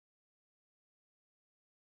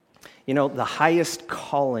You know, the highest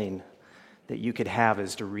calling that you could have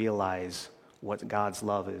is to realize what God's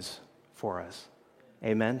love is for us.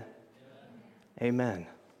 Amen? Amen.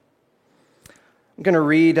 I'm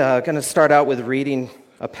going to start out with reading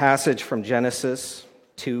a passage from Genesis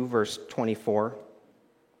 2, verse 24.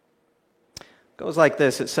 It goes like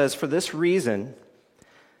this. It says, "For this reason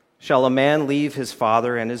shall a man leave his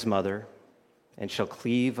father and his mother, and shall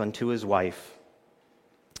cleave unto his wife,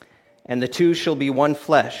 and the two shall be one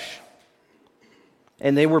flesh.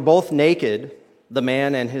 And they were both naked, the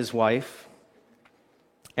man and his wife,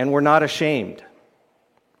 and were not ashamed.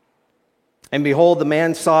 And behold, the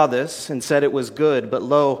man saw this, and said it was good. But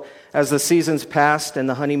lo, as the seasons passed, and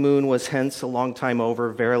the honeymoon was hence a long time over,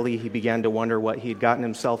 verily he began to wonder what he had gotten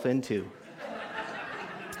himself into."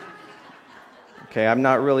 Okay, I'm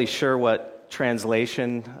not really sure what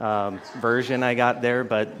translation version I got there,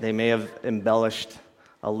 but they may have embellished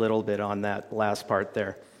a little bit on that last part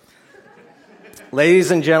there.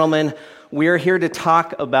 Ladies and gentlemen, we are here to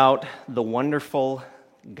talk about the wonderful,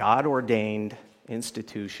 God-ordained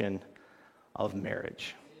institution of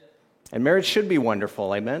marriage. And marriage should be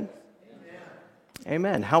wonderful, amen?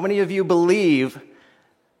 Amen. How many of you believe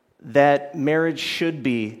that marriage should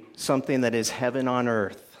be something that is heaven on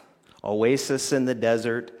earth, oasis in the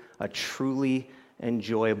desert, a truly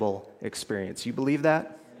enjoyable experience? You believe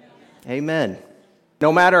that? Amen.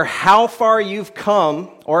 No matter how far you've come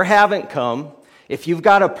or haven't come, if you've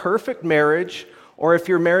got a perfect marriage, or if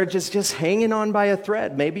your marriage is just hanging on by a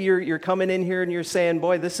thread, maybe you're coming in here and you're saying,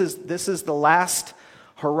 boy, this is the last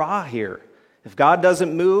hurrah here. If God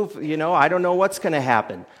doesn't move, I don't know what's going to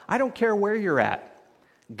happen. I don't care where you're at.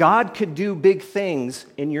 God could do big things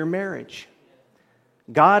in your marriage.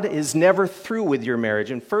 God is never through with your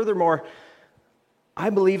marriage. And furthermore, I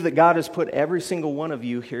believe that God has put every single one of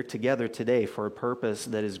you here together today for a purpose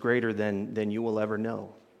that is greater than you will ever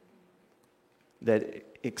know, that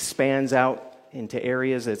expands out into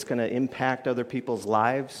areas that's going to impact other people's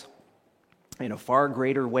lives in a far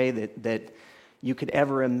greater way that you could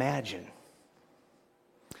ever imagine.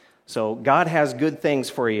 So God has good things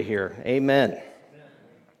for you here. Amen.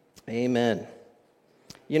 Amen.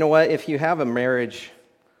 You know what? If you have a marriage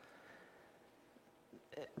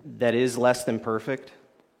that is less than perfect,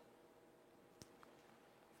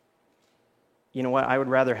 you know what? I would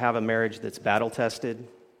rather have a marriage that's battle-tested,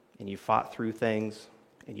 and you fought through things,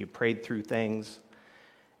 and you prayed through things,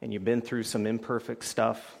 and you've been through some imperfect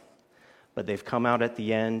stuff, but they've come out at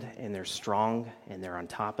the end, and they're strong, and they're on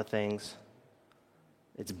top of things.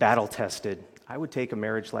 It's battle-tested. I would take a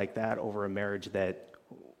marriage like that over a marriage that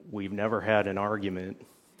we've never had an argument.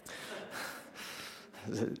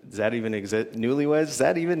 Does that even exist? Newlyweds, does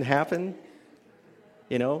that even happen?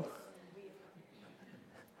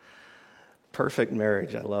 Perfect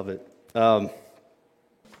marriage. I love it. I've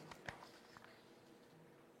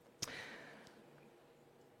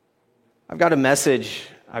got a message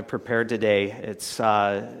I prepared today.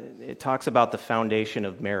 It talks about the foundation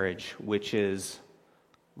of marriage, which is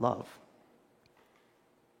love.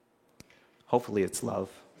 Hopefully it's love.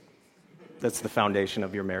 That's the foundation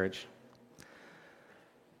of your marriage.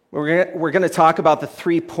 We're going to talk about the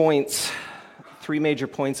 3 major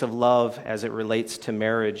points of love as it relates to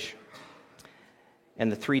marriage,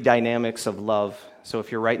 and the 3 dynamics of love. So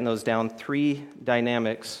if you're writing those down, 3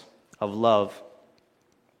 dynamics of love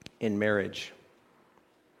in marriage.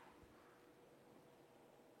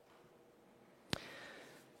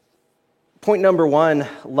 Point number 1,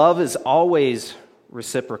 love is always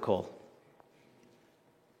reciprocal.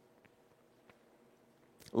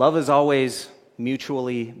 Love is always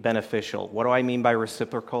mutually beneficial. What do I mean by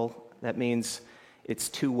reciprocal? That means it's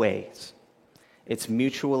 2 ways. It's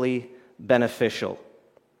mutually beneficial.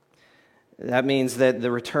 That means that the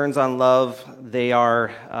returns on love, they are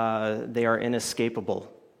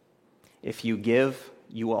inescapable. If you give,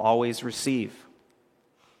 you will always receive.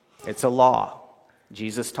 It's a law.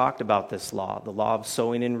 Jesus talked about this law, the law of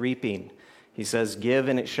sowing and reaping. He says, "Give,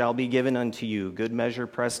 and it shall be given unto you. Good measure,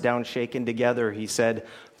 pressed down, shaken together." He said,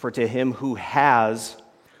 "For to him who has,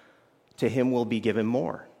 to him will be given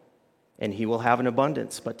more, and he will have an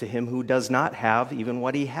abundance. But to him who does not have, even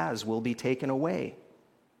what he has will be taken away."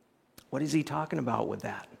 What is he talking about with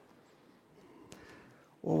that?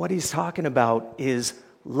 Well, what he's talking about is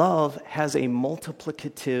love has a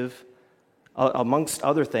multiplicative, amongst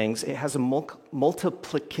other things, it has a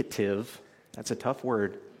multiplicative, that's a tough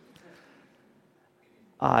word.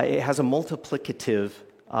 It has a multiplicative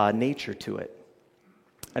nature to it.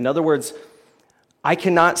 In other words, I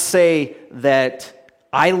cannot say that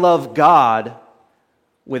I love God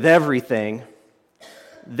with everything,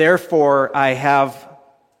 therefore I have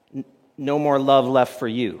no more love left for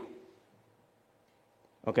you.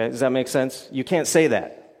 Okay, does that make sense? You can't say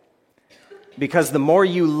that. Because the more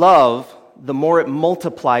you love, the more it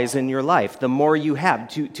multiplies in your life. The more you have.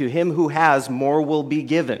 To him who has, more will be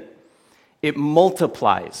given. It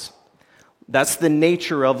multiplies. That's the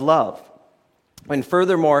nature of love. And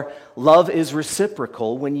furthermore, love is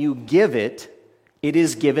reciprocal. When you give it, it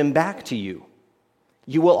is given back to you.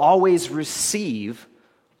 You will always receive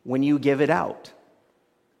when you give it out.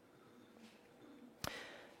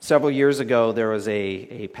 Several years ago, there was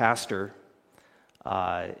a pastor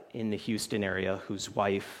in the Houston area whose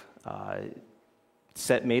wife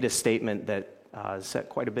made a statement that set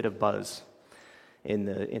quite a bit of buzz in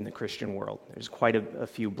the Christian world. There's quite a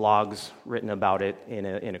few blogs written about it in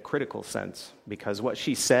a critical sense, because what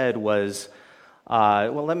she said was,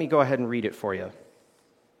 well, let me go ahead and read it for you.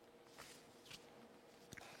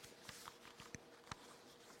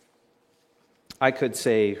 I could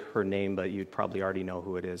say her name, but you'd probably already know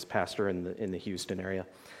who it is, pastor in the Houston area.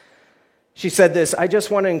 She said this: I just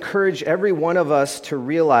want to encourage every one of us to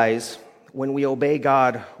realize when we obey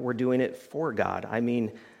God, we're doing it for God. I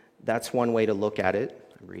mean, that's one way to look at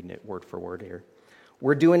it. I'm reading it word for word here.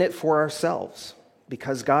 We're doing it for ourselves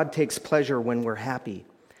because God takes pleasure when we're happy.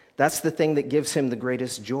 That's the thing that gives him the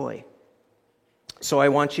greatest joy. So I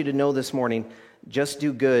want you to know this morning, just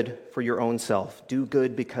do good for your own self. Do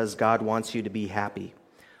good because God wants you to be happy.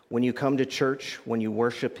 When you come to church, when you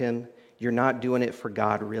worship him, you're not doing it for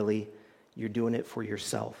God really. You're doing it for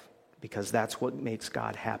yourself because that's what makes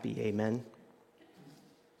God happy. Amen.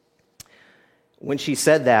 When she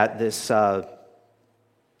said that, this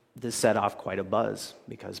set off quite a buzz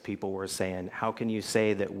because people were saying, how can you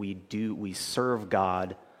say that we serve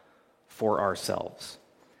God for ourselves?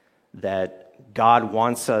 That God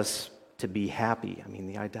wants us to be happy. I mean,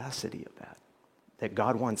 the audacity of that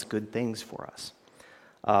God wants good things for us.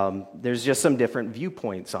 There's just some different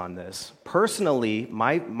viewpoints on this. Personally,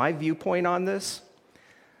 my viewpoint on this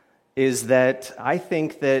is that I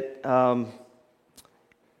think that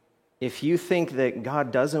if you think that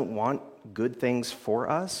God doesn't want good things for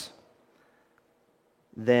us,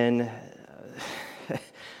 then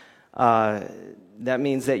that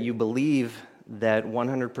means that you believe that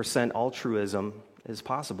 100% altruism is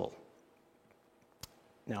possible.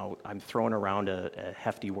 Now, I'm throwing around a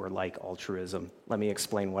hefty word like altruism. Let me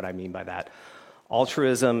explain what I mean by that.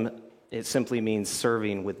 Altruism, it simply means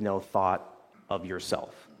serving with no thought of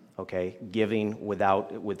yourself, okay? Giving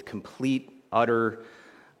with complete, utter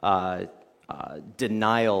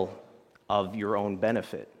denial of your own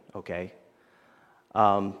benefit, okay?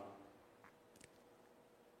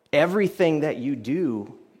 Everything that you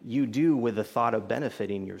do with the thought of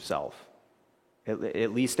benefiting yourself.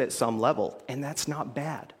 At least at some level. And that's not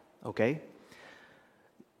bad, okay?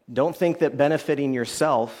 Don't think that benefiting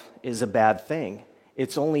yourself is a bad thing.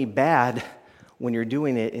 It's only bad when you're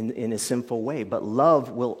doing it in a sinful way. But love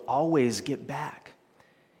will always get back.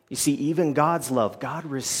 You see, even God's love, God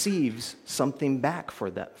receives something back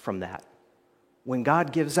from that. When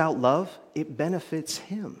God gives out love, it benefits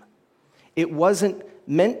him. It wasn't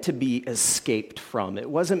meant to be escaped from. It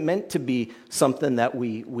wasn't meant to be something that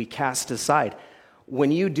we cast aside.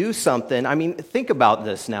 When you do something, I mean, think about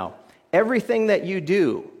this now. Everything that you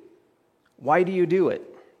do, why do you do it?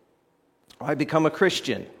 I become a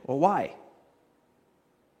Christian. Well, why?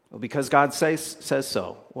 Well, because God says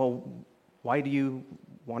so. Well, why do you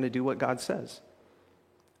want to do what God says?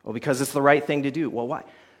 Well, because it's the right thing to do. Well, why?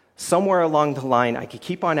 Somewhere along the line, I could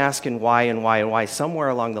keep on asking why and why and why. Somewhere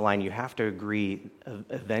along the line, you have to agree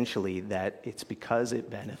eventually that it's because it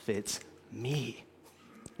benefits me.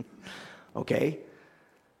 Okay?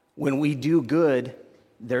 When we do good,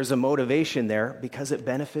 there's a motivation there because it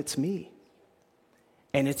benefits me.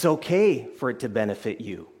 And it's okay for it to benefit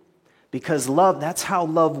you. Because love, that's how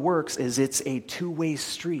love works, is it's a two-way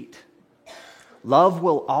street. Love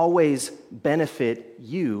will always benefit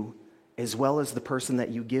you as well as the person that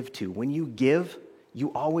you give to. When you give,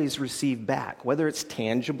 you always receive back, whether it's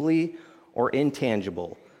tangibly or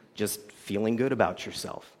intangible, just feeling good about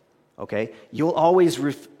yourself, okay? You'll always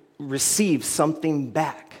receive something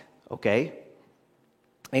back, okay?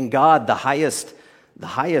 And God, the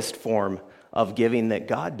highest form of giving that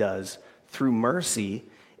God does through mercy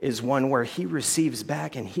is one where he receives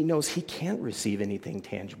back and he knows he can't receive anything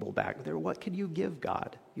tangible back. What could you give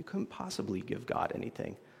God? You couldn't possibly give God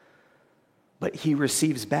anything. But he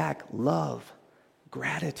receives back love,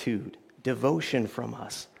 gratitude, devotion from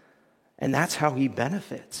us. And that's how he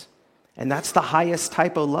benefits. And that's the highest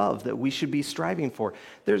type of love that we should be striving for.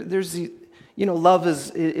 Love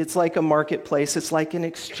it's like a marketplace. It's like an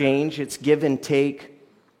exchange. It's give and take.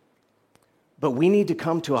 But we need to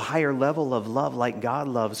come to a higher level of love like God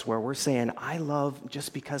loves, where we're saying, I love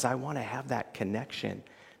just because I want to have that connection,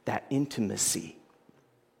 that intimacy.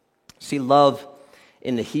 See, love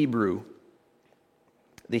in the Hebrew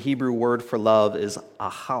word for love is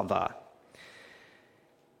ahava.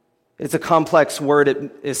 It's a complex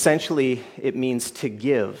word. Essentially, it means to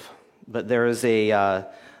give. But there's an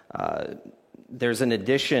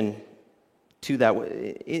addition to that.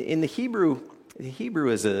 In the Hebrew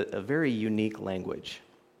is a very unique language.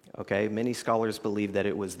 Okay, many scholars believe that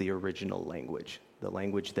it was the original language, the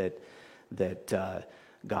language that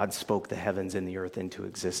God spoke the heavens and the earth into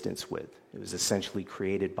existence with. It was essentially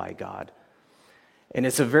created by God. And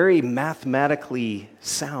it's a very mathematically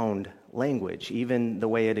sound language, even the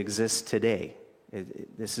way it exists today.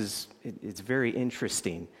 It's very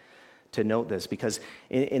interesting to note this, because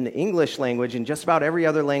in the English language and just about every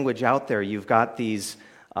other language out there, you've got these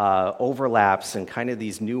overlaps and kind of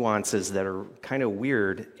these nuances that are kind of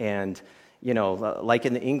weird. And, like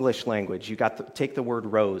in the English language, take the word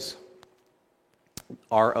rose,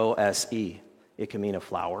 R-O-S-E. It can mean a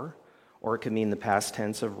flower, or it can mean the past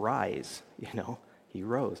tense of rise, he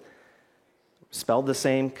rose. Spelled the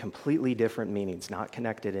same, completely different meanings, not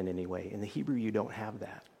connected in any way. In the Hebrew, you don't have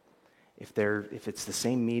that. If it's the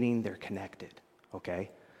same meaning, they're connected, okay?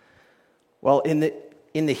 Well, in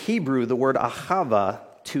the Hebrew, the word ahava,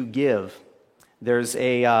 to give, there's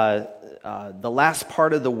the last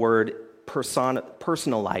part of the word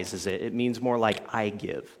personalizes it. It means more like I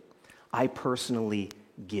give. I personally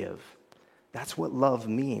give. That's what love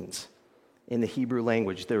means in the Hebrew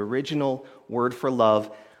language. The original word for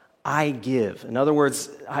love, I give. In other words,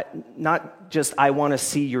 not just I want to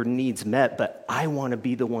see your needs met, but I want to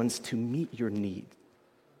be the ones to meet your need,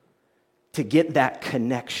 to get that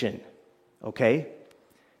connection, okay?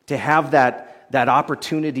 To have that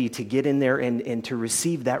opportunity to get in there and to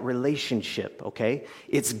receive that relationship, okay?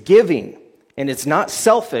 It's giving, and it's not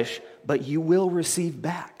selfish, but you will receive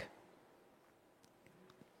back.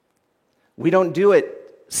 We don't do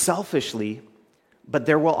it selfishly, but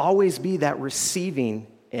there will always be that receiving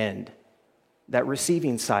end, that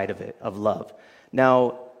receiving side of it, of love.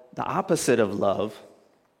 Now, the opposite of love,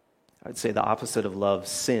 I would say the opposite of love,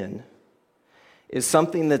 sin, is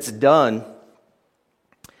something that's done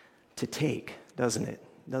to take, doesn't it?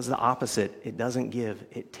 It does the opposite. It doesn't give,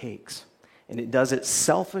 it takes. And it does it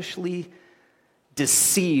selfishly,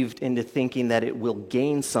 deceived into thinking that it will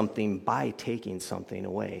gain something by taking something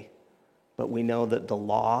away. But we know that the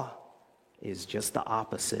law is just the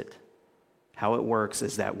opposite. How it works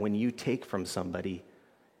is that when you take from somebody,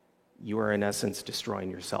 you are in essence destroying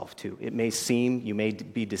yourself too. It may seem, you may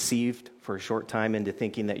be deceived for a short time into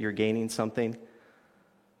thinking that you're gaining something,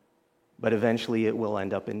 but eventually it will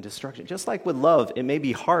end up in destruction. Just like with love, it may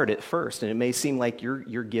be hard at first, and it may seem like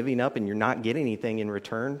you're giving up and you're not getting anything in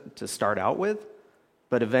return to start out with,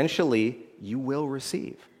 but eventually you will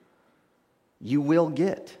receive. You will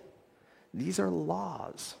get. These are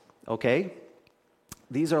laws, okay?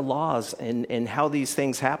 These are laws and how these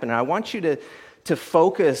things happen. And I want you to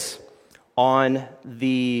focus on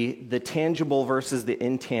the tangible versus the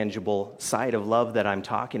intangible side of love that I'm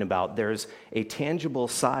talking about. There's a tangible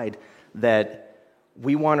side that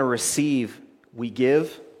we want to receive. We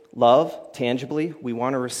give love tangibly. We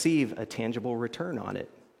want to receive a tangible return on it.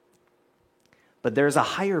 But there's a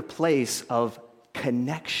higher place of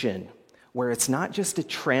connection where it's not just a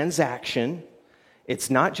transaction, it's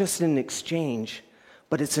not just an exchange,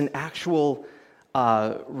 but it's an actual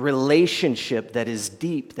relationship that is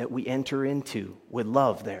deep that we enter into with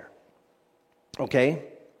love there. Okay?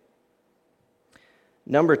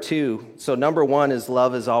 Number one is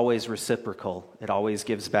love is always reciprocal. It always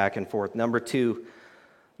gives back and forth. Number two,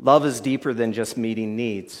 love is deeper than just meeting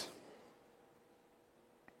needs.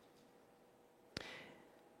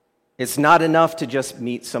 It's not enough to just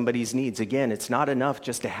meet somebody's needs. Again, it's not enough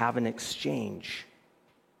just to have an exchange,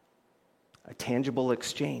 a tangible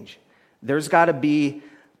exchange. There's got to be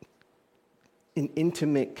an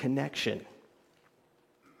intimate connection.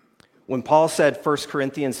 When Paul said 1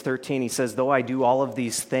 Corinthians 13, he says, though I do all of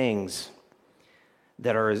these things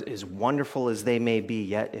that are as wonderful as they may be,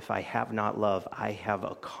 yet if I have not love, I have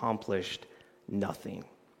accomplished nothing.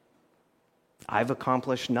 I've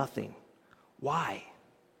accomplished nothing. Why?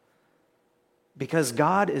 Because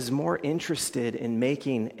God is more interested in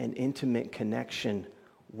making an intimate connection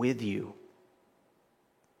with you,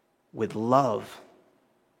 with love,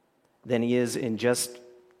 than he is in just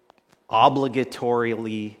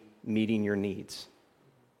obligatorily meeting your needs.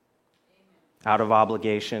 Out of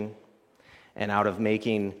obligation and out of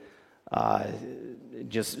making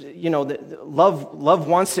just, love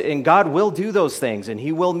wants to, and God will do those things, and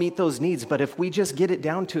He will meet those needs. But if we just get it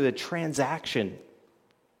down to a transaction,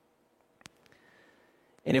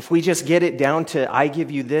 and if we just get it down to, I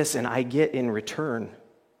give you this and I get in return.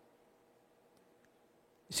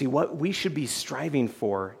 See, what we should be striving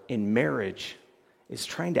for in marriage is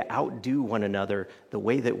trying to outdo one another the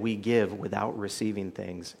way that we give without receiving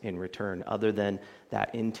things in return, other than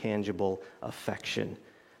that intangible affection.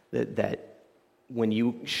 That when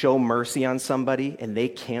you show mercy on somebody and they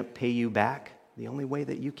can't pay you back, the only way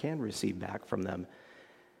that you can receive back from them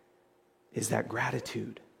is that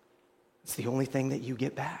gratitude. It's the only thing that you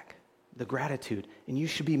get back, the gratitude. And you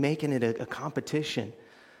should be making it a competition,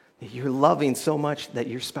 that you're loving so much that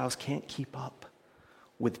your spouse can't keep up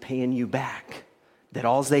with paying you back, that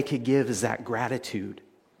all they could give is that gratitude.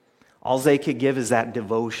 All they could give is that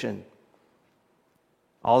devotion.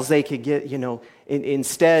 All they could get,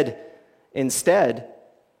 instead,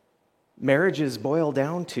 marriages boil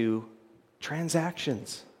down to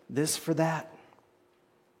transactions, this for that.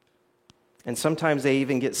 And sometimes they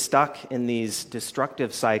even get stuck in these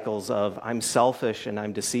destructive cycles of, I'm selfish and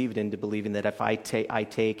I'm deceived into believing that if I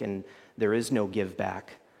take and there is no give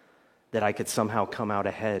back, that I could somehow come out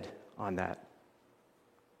ahead on that.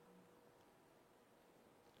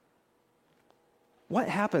 What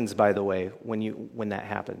happens, by the way, when that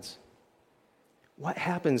happens? What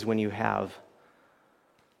happens when you have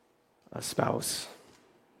a spouse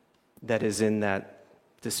that is in that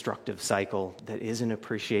destructive cycle, that isn't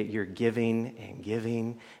appreciate your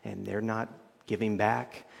giving, and they're not giving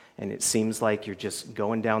back, and it seems like you're just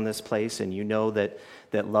going down this place, and you know that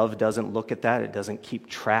love doesn't look at that, it doesn't keep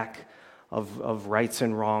track of rights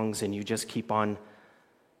and wrongs, and you just keep on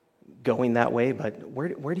going that way. But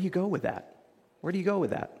where do you go with that? Where do you go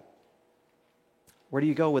with that? Where do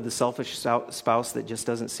you go with the selfish spouse that just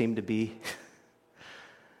doesn't seem to be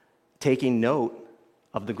taking note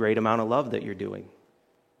of the great amount of love that you're doing?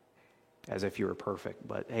 As if you were perfect,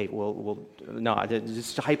 but hey, no, it's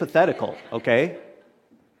just hypothetical, okay?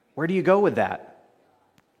 Where do you go with that?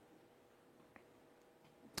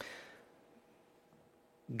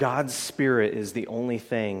 God's Spirit is the only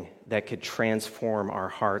thing that could transform our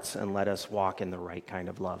hearts and let us walk in the right kind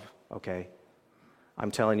of love, okay?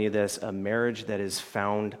 I'm telling you this, a marriage that is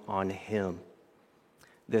found on Him.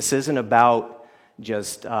 This isn't about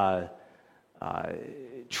just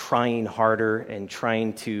trying harder and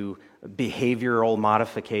trying to behavioral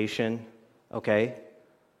modification, okay?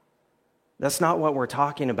 That's not what we're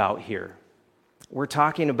talking about here. We're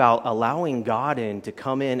talking about allowing God in to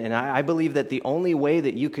come in, and I believe that the only way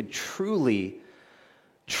that you could truly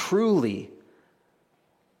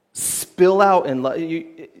spill out and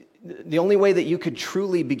the only way that you could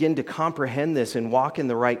truly begin to comprehend this and walk in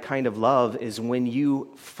the right kind of love is when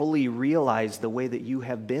you fully realize the way that you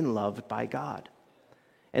have been loved by God.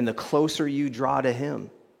 And the closer you draw to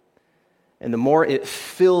Him, and the more it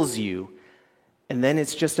fills you, and then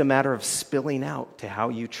it's just a matter of spilling out to how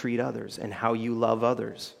you treat others and how you love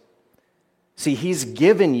others. See, He's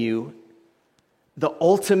given you the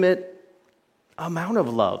ultimate amount of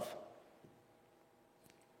love.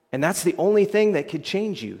 And that's the only thing that could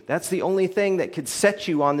change you. That's the only thing that could set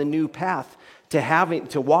you on the new path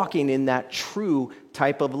to walking in that true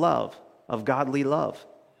type of love, of godly love.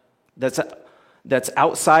 That's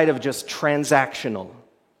outside of just transactional.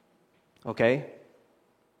 Okay?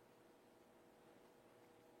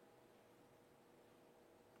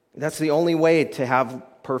 That's the only way to have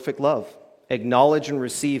perfect love. Acknowledge and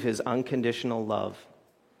receive His unconditional love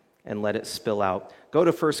and let it spill out. Go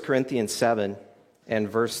to 1 Corinthians 7 and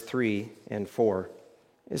verse 3 and 4.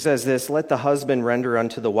 It says this, let the husband render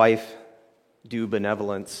unto the wife due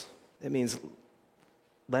benevolence. It means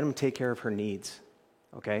let him take care of her needs.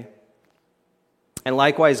 Okay? And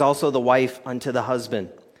likewise also the wife unto the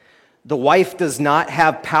husband. The wife does not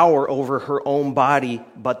have power over her own body,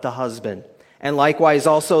 but the husband. And likewise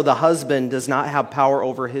also the husband does not have power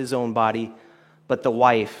over his own body, but the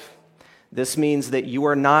wife. This means that you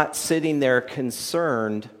are not sitting there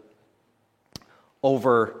concerned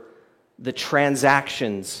over the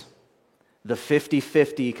transactions, the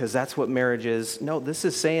 50-50, because that's what marriage is. No, this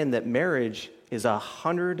is saying that marriage is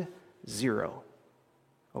 100-0.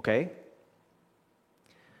 Okay?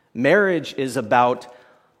 Marriage is about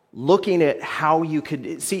looking at how you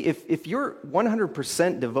could... See, if you're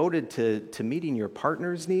 100% devoted to meeting your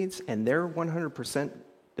partner's needs and they're 100%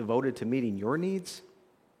 devoted to meeting your needs,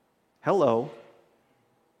 hello.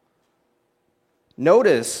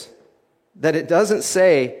 Notice that it doesn't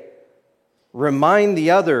say, remind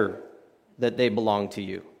the other that they belong to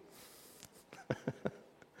you.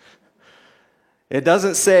 It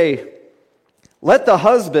doesn't say, Let the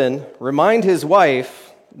husband remind his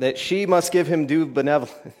wife that she must give him due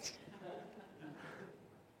benevolence.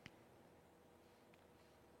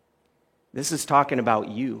 This is talking about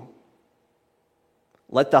you.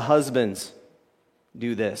 Let the husbands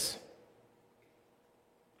do this.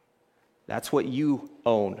 That's what you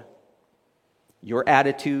own. Your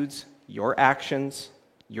attitudes, your actions,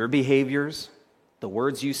 your behaviors, the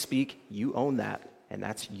words you speak, you own that. And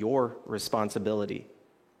that's your responsibility.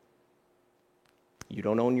 You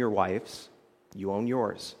don't own your wife's, you own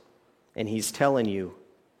yours. And he's telling you,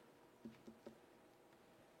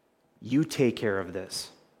 you take care of this,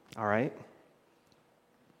 all right?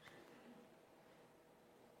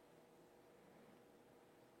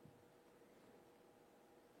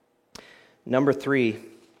 Number 3,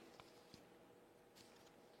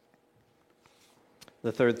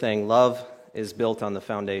 the third thing, love is built on the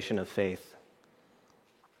foundation of faith.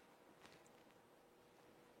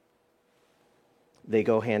 They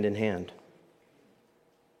go hand in hand.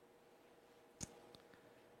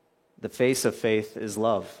 The face of faith is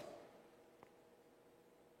love.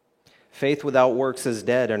 Faith without works is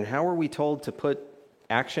dead. And how are we told to put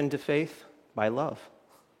action to faith? By love.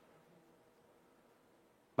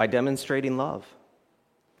 By demonstrating love.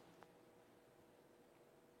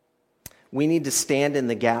 We need to stand in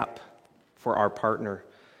the gap for our partner.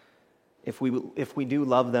 If we do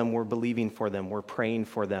love them, we're believing for them, we're praying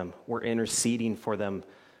for them, we're interceding for them.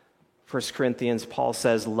 1 Corinthians, Paul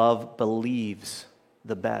says, love believes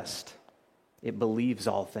the best. It believes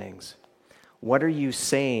all things. What are you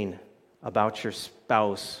saying about your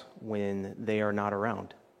spouse when they are not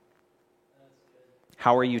around?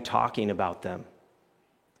 How are you talking about them?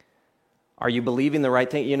 Are you believing the right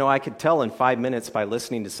thing? You know, I could tell in 5 minutes by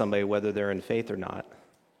listening to somebody whether they're in faith or not.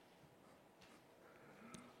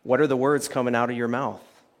 What are the words coming out of your mouth?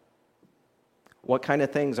 What kind of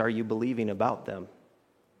things are you believing about them?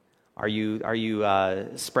 Are you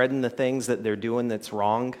spreading the things that they're doing that's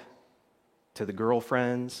wrong to the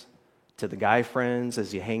girlfriends, to the guy friends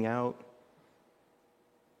as you hang out?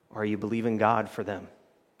 Or are you believing God for them?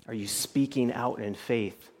 Are you speaking out in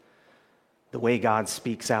faith the way God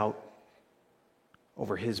speaks out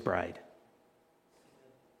over his bride?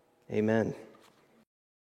 Amen.